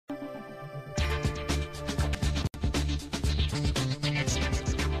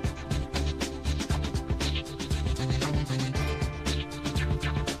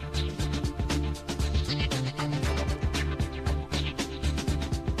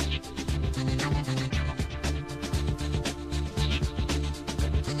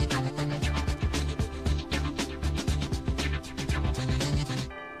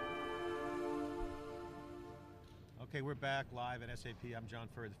Okay, we're back live at SAP. I'm John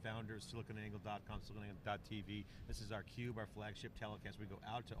Furrier, the founder of SiliconANGLE.com, SiliconANGLE.tv. This is our CUBE, our flagship telecast. We go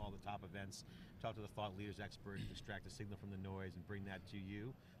out to all the top events, talk to the thought leaders, experts, extract the signal from the noise, and bring that to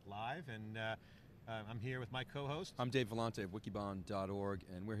you live. And I'm here with my co-host. I'm Dave Vellante of wikibon.org,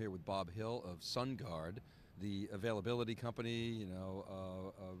 and we're here with Bob Hill of Sunguard, the availability company, you know,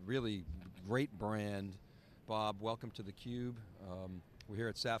 a really great brand. Bob, welcome to theCUBE. We're here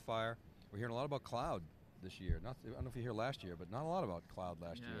at SAPphire. We're hearing a lot about cloud this year. I don't know if you hear last year, but not a lot about cloud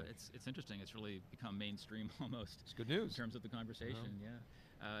last year. Yeah, it's interesting. It's really become mainstream almost. It's good news. In terms of the conversation, yeah.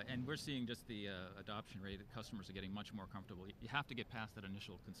 And we're seeing just the adoption rate. Customers are getting much more comfortable. You have to get past that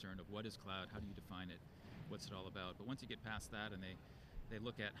initial concern of what is cloud, how do you define it, what's it all about. But once you get past that and they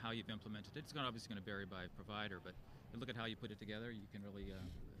look at how you've implemented it, it's obviously going to vary by provider, but you look at how you put it together, you can really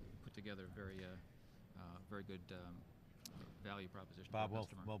put together a very good value proposition. Bob, for a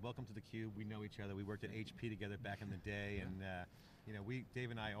customer. well, welcome to theCUBE. We know each other. We worked at HP together back in the day, Yeah. and you know, Dave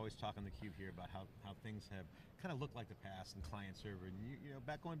and I always talk on theCUBE here about how things have kind of looked like the past in client server. And you know,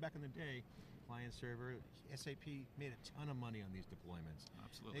 going back in the day, client server, SAP made a ton of money on these deployments.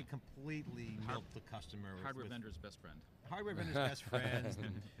 Absolutely. They completely milked the customer. Hardware vendor's best friend. Hardware vendors' best friends.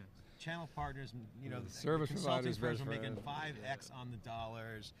 Channel partners, you know, Service consulting providers' firms were best making friend. 5x on the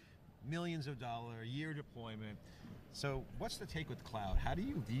dollars, millions of dollars, year deployment. So what's the take with cloud? How do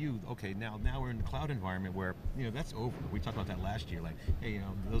you view, okay, now we're in a cloud environment where, you know, that's over. We talked about that last year, like, hey, you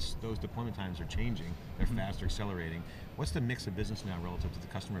know, those deployment times are changing. They're faster, accelerating. What's the mix of business now relative to the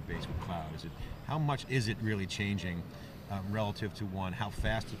customer base with cloud? How much is it really changing relative to one, how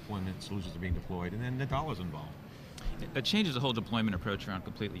fast deployment solutions are being deployed, and then the dollars involved? It changes the whole deployment approach around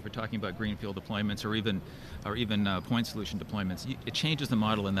completely. If you're talking about greenfield deployments or even point solution deployments, it changes the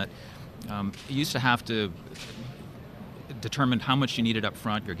model in that you used to have to determine how much you needed up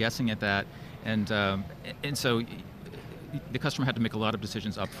front. You're guessing at that, and so the customer had to make a lot of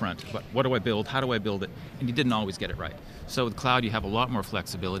decisions up front. But what do I build? How do I build it? And you didn't always get it right. So with cloud, you have a lot more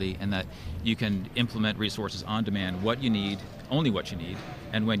flexibility in that you can implement resources on demand, what you need, only what you need,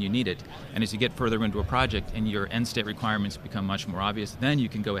 and when you need it. And as you get further into a project and your end state requirements become much more obvious, then you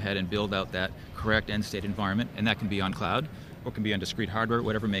can go ahead and build out that correct end state environment, and that can be on cloud, or it can be on discrete hardware,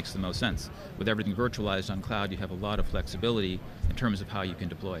 whatever makes the most sense. With everything virtualized on cloud, you have a lot of flexibility in terms of how you can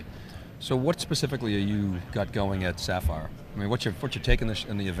deploy. So what specifically are you got going at SAPphire? I mean, what's your take in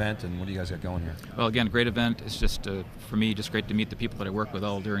the event, and what do you guys got going here? Well, again, great event. It's just, for me, just great to meet the people that I work with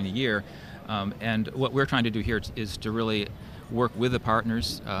all during the year. And what we're trying to do here is to really work with the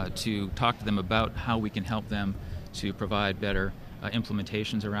partners to talk to them about how we can help them to provide better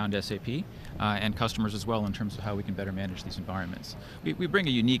implementations around SAP and customers as well in terms of how we can better manage these environments. We bring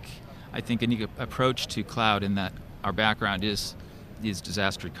a unique approach to cloud in that our background is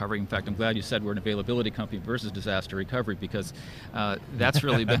disaster recovery. In fact, I'm glad you said we're an availability company versus disaster recovery, because that's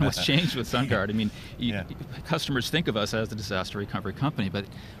really been what's changed with Sunguard. I mean, customers think of us as a disaster recovery company,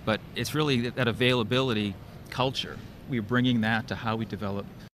 but it's really that availability culture. We're bringing that to how we develop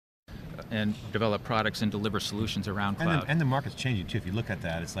products and deliver solutions around cloud. And the market's changing too. If you look at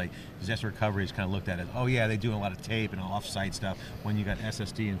that, it's like disaster recovery is kind of looked at as, oh yeah, they do a lot of tape and off-site stuff. When you got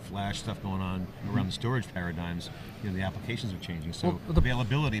SSD and flash stuff going on around the storage paradigms, you know, the applications are changing. So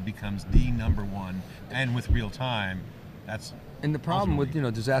availability becomes the number one, and with real time, that's. And the problem with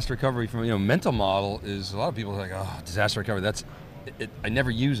disaster recovery from a mental model is a lot of people are like, oh, disaster recovery, that's. I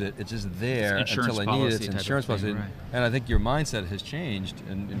never use it, it's just there until I need it, it's insurance policy. Right. And I think your mindset has changed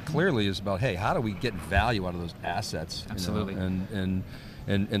and clearly is about, hey, how do we get value out of those assets? Absolutely.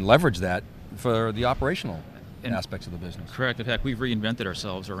 And leverage that for the operational aspects of the business. Correct. In fact, we've reinvented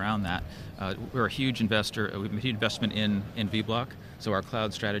ourselves around that. We're a huge investor. We've made a huge investment in vBlock, so our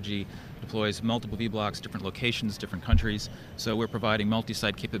cloud strategy deploys multiple vBlocks, different locations, different countries. So we're providing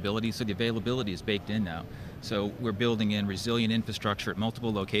multi-site capability, so the availability is baked in now. So we're building in resilient infrastructure at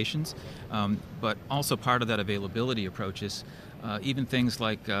multiple locations, but also part of that availability approach is even things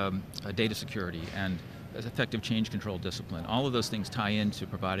like data security and effective change control discipline. All of those things tie into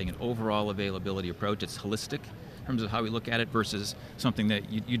providing an overall availability approach. It's holistic in terms of how we look at it versus something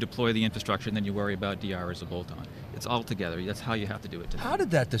that you deploy the infrastructure and then you worry about DR as a bolt-on. It's all together. That's how you have to do it today. How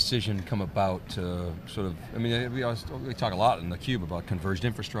did that decision come about to sort of, I mean, we talk a lot in theCUBE about converged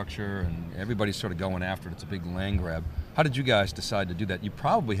infrastructure and everybody's sort of going after it, it's a big land grab. How did you guys decide to do that? You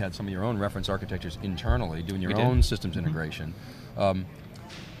probably had some of your own reference architectures internally, doing your own systems integration. And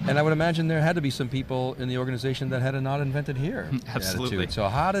I would imagine there had to be some people in the organization that had a not invented here Absolutely. attitude. So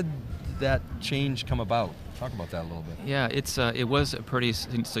how did that change come about? Talk about that a little bit. Yeah, it was a pretty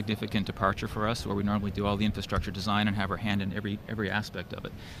significant departure for us, where we normally do all the infrastructure design and have our hand in every aspect of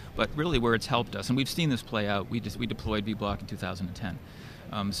it. But really where it's helped us, and we've seen this play out, we deployed vBlock in 2010.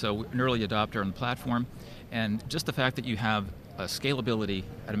 So we're an early adopter on the platform, and just the fact that you have scalability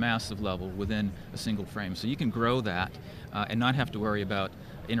at a massive level within a single frame. So you can grow that and not have to worry about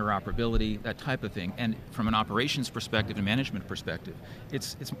interoperability, that type of thing. And from an operations perspective and management perspective,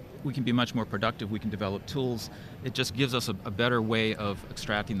 we can be much more productive, we can develop tools. It just gives us a better way of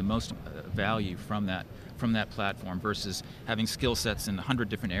extracting the most value from that platform versus having skill sets in 100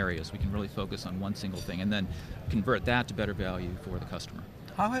 different areas. We can really focus on one single thing and then convert that to better value for the customer.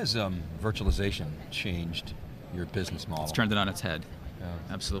 How has virtualization changed your business model? It's turned it on its head. Yeah.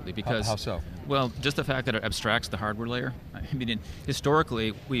 Absolutely, because how so? Well, just the fact that it abstracts the hardware layer. I mean,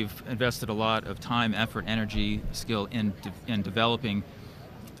 historically, we've invested a lot of time, effort, energy, skill in developing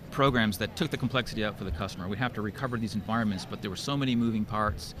programs that took the complexity out for the customer. We'd have to recover these environments, but there were so many moving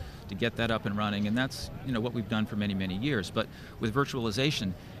parts to get that up and running, and that's what we've done for many, many years. But with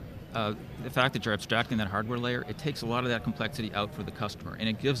virtualization, the fact that you're abstracting that hardware layer, it takes a lot of that complexity out for the customer, and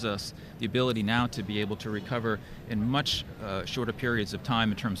it gives us the ability now to be able to recover in much shorter periods of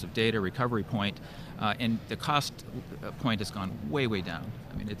time in terms of data recovery point, and the cost point has gone way, way down.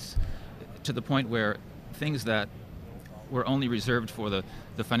 I mean, it's to the point where things that were only reserved for the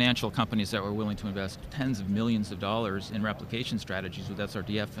financial companies that were willing to invest tens of millions of dollars in replication strategies with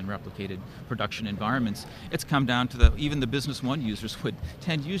SRDF and replicated production environments. It's come down to even the business one users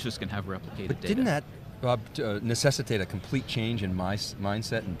 10 users can have replicated data. But didn't that, Bob, necessitate a complete change in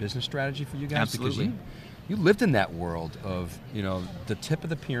mindset and business strategy for you guys? Absolutely. Because you lived in that world of the tip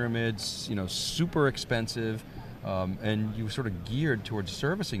of the pyramids, super expensive, and you were sort of geared towards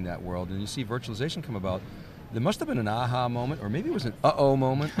servicing that world, and you see virtualization come about. There must have been an aha moment, or maybe it was an uh-oh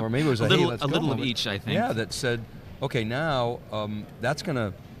moment, or maybe it was a hey, let's go moment. A little of each, I think. Yeah, that said, okay, now that's going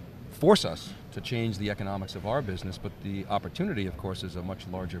to force us to change the economics of our business, but the opportunity, of course, is a much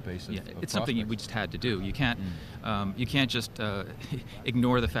larger base of it's something we just had to do. You can't just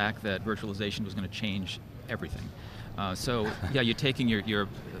ignore the fact that virtualization was going to change everything. So yeah, you're taking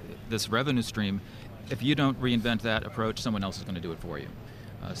this revenue stream. If you don't reinvent that approach, someone else is going to do it for you.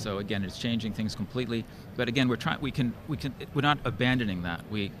 So again, it's changing things completely. But again, we're not abandoning that.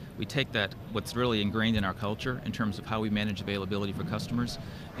 We take that, what's really ingrained in our culture in terms of how we manage availability for customers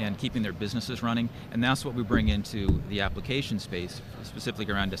and keeping their businesses running, and that's what we bring into the application space,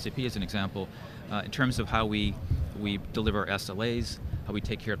 specifically around SAP as an example, in terms of how we deliver SLAs, how we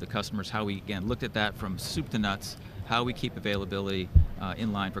take care of the customers, how we, again, looked at that from soup to nuts, how we keep availability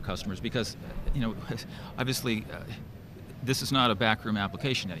in line for customers, because obviously, this is not a backroom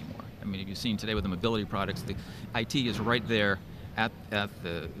application anymore. I mean, you've seen today with the mobility products, the IT is right there at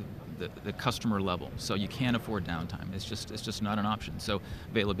the customer level, so you can't afford downtime. It's just not an option. So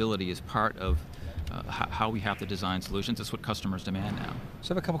availability is part of how we have to design solutions. It's what customers demand now.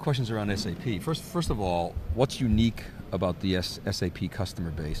 So I have a couple questions around SAP. First of all, what's unique about the SAP customer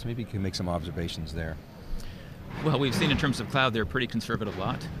base? Maybe you can make some observations there. Well, we've seen in terms of cloud, they're a pretty conservative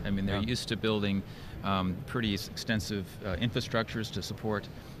lot. I mean, they're used to building pretty extensive infrastructures to support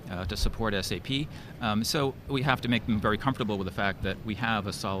SAP. So we have to make them very comfortable with the fact that we have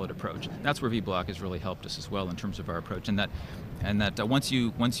a solid approach. That's where vBlock has really helped us as well in terms of our approach, and that once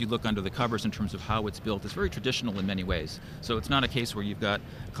you look under the covers in terms of how it's built, it's very traditional in many ways. So it's not a case where you've got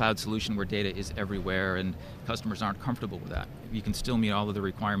a cloud solution where data is everywhere and customers aren't comfortable with that. You can still meet all of the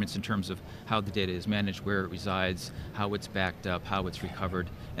requirements in terms of how the data is managed, where it resides, how it's backed up, how it's recovered,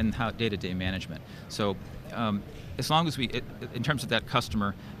 and how day-to-day management. So as long as in terms of that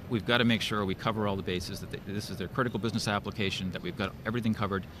customer, we've got to make sure we cover all the bases, that this is their critical business application, that we've got everything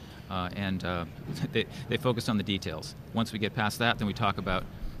covered, and they focus on the details. Once we get past that, then we talk about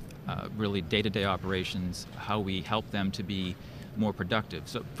really day-to-day operations, how we help them to be more productive.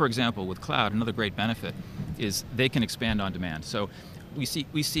 So for example, with cloud, another great benefit is they can expand on demand. So we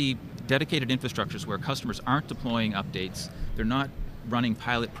see dedicated infrastructures where customers aren't deploying updates, they're not running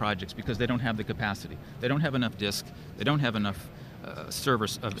pilot projects because they don't have the capacity. They don't have enough disk, they don't have enough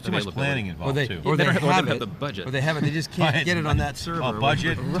servers availability. Too much planning involved too. Or they don't have the budget. Or they have it, they just can't get it on that server.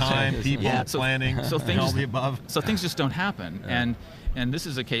 Budget, time, people, planning, all the above. So things just don't happen. And this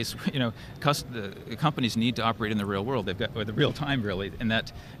is a case, the companies need to operate in the real world. They've got, or the real time really, and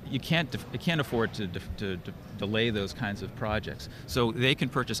that you can't afford to delay those kinds of projects. So they can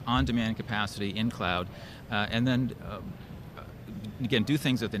purchase on-demand capacity in cloud, and then again do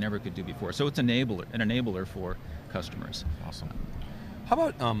things that they never could do before. So it's an enabler for customers. Awesome. How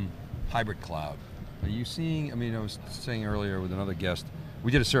about hybrid cloud? Are you seeing? I mean, I was saying earlier with another guest,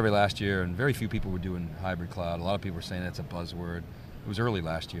 we did a survey last year, and very few people were doing hybrid cloud. A lot of people were saying that's a buzzword. It was early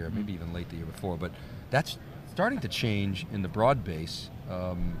last year, maybe even late the year before, but that's starting to change in the broad base.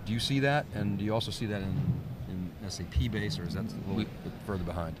 Do you see that, and do you also see that in SAP base, or is that a little bit further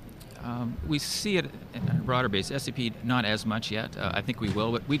behind? We see it in a broader base. SAP, not as much yet. I think we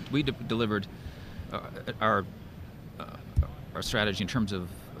will, but we delivered our strategy in terms of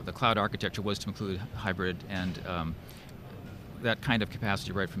the cloud architecture was to include hybrid and that kind of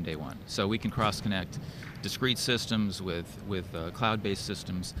capacity right from day one. So we can cross-connect discrete systems with cloud-based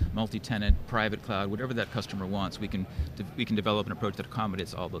systems, multi-tenant, private cloud, whatever that customer wants. We can develop an approach that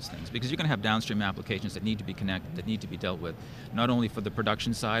accommodates all those things, because you're going to have downstream applications that need to be connected, that need to be dealt with, not only for the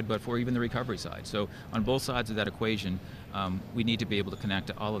production side, but for even the recovery side. So on both sides of that equation, we need to be able to connect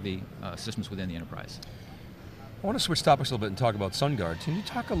to all of the systems within the enterprise. I want to switch topics a little bit and talk about Sunguard. Can you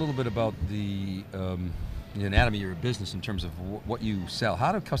talk a little bit about the anatomy of your business in terms of what you sell?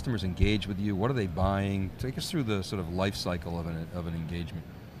 How do customers engage with you? What are they buying? Take us through the sort of life cycle of an engagement.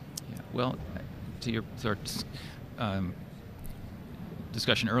 Yeah, well, to our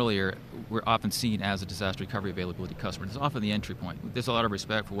discussion earlier, we're often seen as a disaster recovery availability customer. It's often the entry point. There's a lot of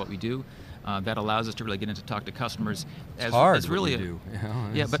respect for what we do. That allows us to really get into talk to customers. It's hard as really what we do.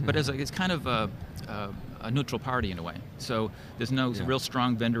 Yeah, but as it's kind of a neutral party in a way. So there's no real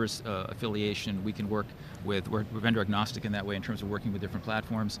strong vendor affiliation. We can work with, we're vendor agnostic in that way in terms of working with different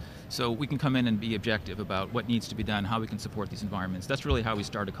platforms. So we can come in and be objective about what needs to be done, how we can support these environments. That's really how we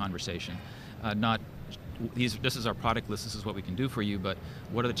start a conversation. This is our product list, this is what we can do for you, but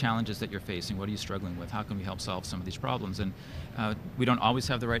what are the challenges that you're facing? What are you struggling with? How can we help solve some of these problems? And we don't always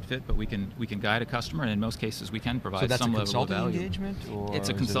have the right fit, but we can guide a customer, and in most cases we can provide some level of value. So that's a consulting engagement? Or it's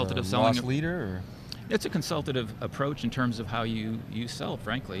a consultative is it a selling. loss leader? Or? It's a consultative approach in terms of how you sell,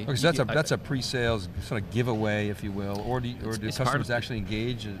 frankly. Okay, so that's a pre-sales sort of giveaway, if you will, or do customers actually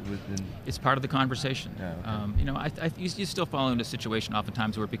engage with? It's part of the conversation. Yeah, okay. You still fall into a situation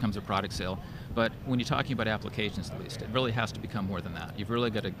oftentimes where it becomes a product sale, but when you're talking about applications, at least, it really has to become more than that. You've really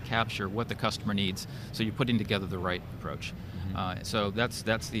got to capture what the customer needs, so you're putting together the right approach. So that's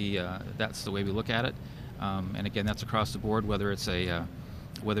the way we look at it, and again, that's across the board, whether it's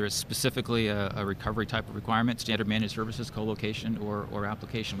specifically a recovery type of requirement, standard managed services, co-location, or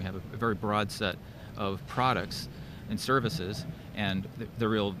application. We have a very broad set of products and services, and the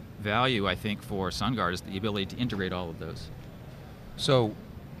real value, I think, for Sunguard is the ability to integrate all of those. So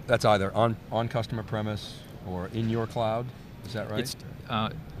that's either on customer premise or in your cloud, is that right?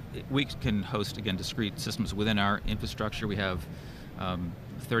 We can host, again, discrete systems within our infrastructure. We have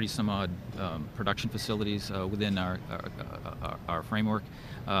 30 some odd production facilities within our framework,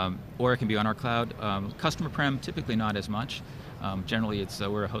 or it can be on our cloud. Customer prem, typically not as much. Generally,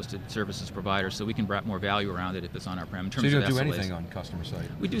 we're a hosted services provider, so we can wrap more value around it if it's on our prem. In terms so you don't of do SLAs. Anything on customer site?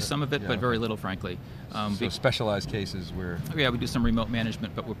 We do some of it, but very little, frankly. So specialized cases where? Yeah, we do some remote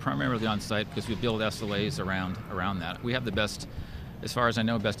management, but we're primarily on site because we build SLAs around that. We have the best, as far as I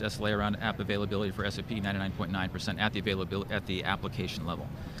know, best SLA around app availability for SAP, 99.9% at the application level.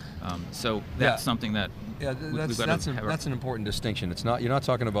 So that's something that that's an important distinction. It's not, you're not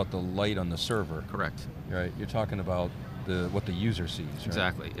talking about the light on the server. Correct. Right. You're talking about what the user sees. Right?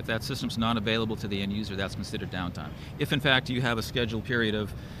 Exactly. If that system's not available to the end user, that's considered downtime. If in fact you have a scheduled period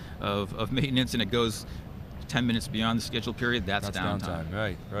of maintenance and it goes 10 minutes beyond the scheduled period, that's downtime.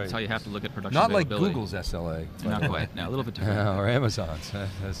 Right. That's how you have to look at production Not availability. like Google's SLA. Not quite. No, a little bit different. Or Amazon's.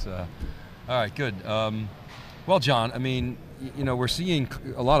 All right, good. Well, John, I mean, we're seeing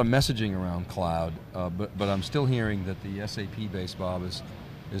a lot of messaging around cloud, but I'm still hearing that the SAP base, Bob,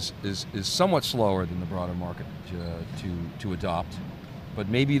 is somewhat slower than the broader market to adopt. But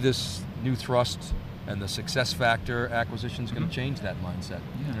maybe this new thrust and the SuccessFactors acquisition is going to change that mindset.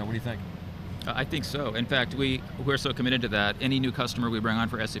 Yeah. What do you think? I think so. In fact, we're so committed to that. Any new customer we bring on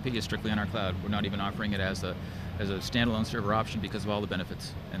for SAP is strictly on our cloud. We're not even offering it as a standalone server option because of all the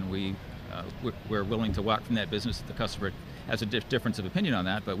benefits. And we're willing to walk from that business if the customer has a difference of opinion on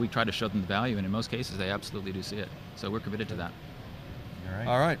that, but we try to show them the value, and in most cases they absolutely do see it. So we're committed to that.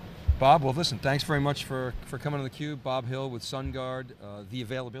 All right. Bob, well listen, thanks very much for coming to theCUBE. Bob Hill with Sunguard, the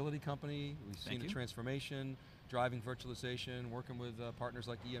availability company. We've seen a transformation, driving virtualization, working with partners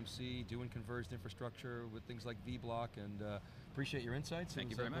like EMC, doing converged infrastructure with things like vBlock, and Appreciate your insights. Thank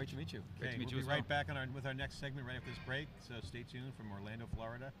It you was, very much. Great to meet you. Great to meet we'll you be as right well. back with our next segment right after this break, so stay tuned from Orlando,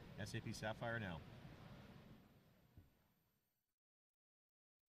 Florida, SAP SAPphire Now.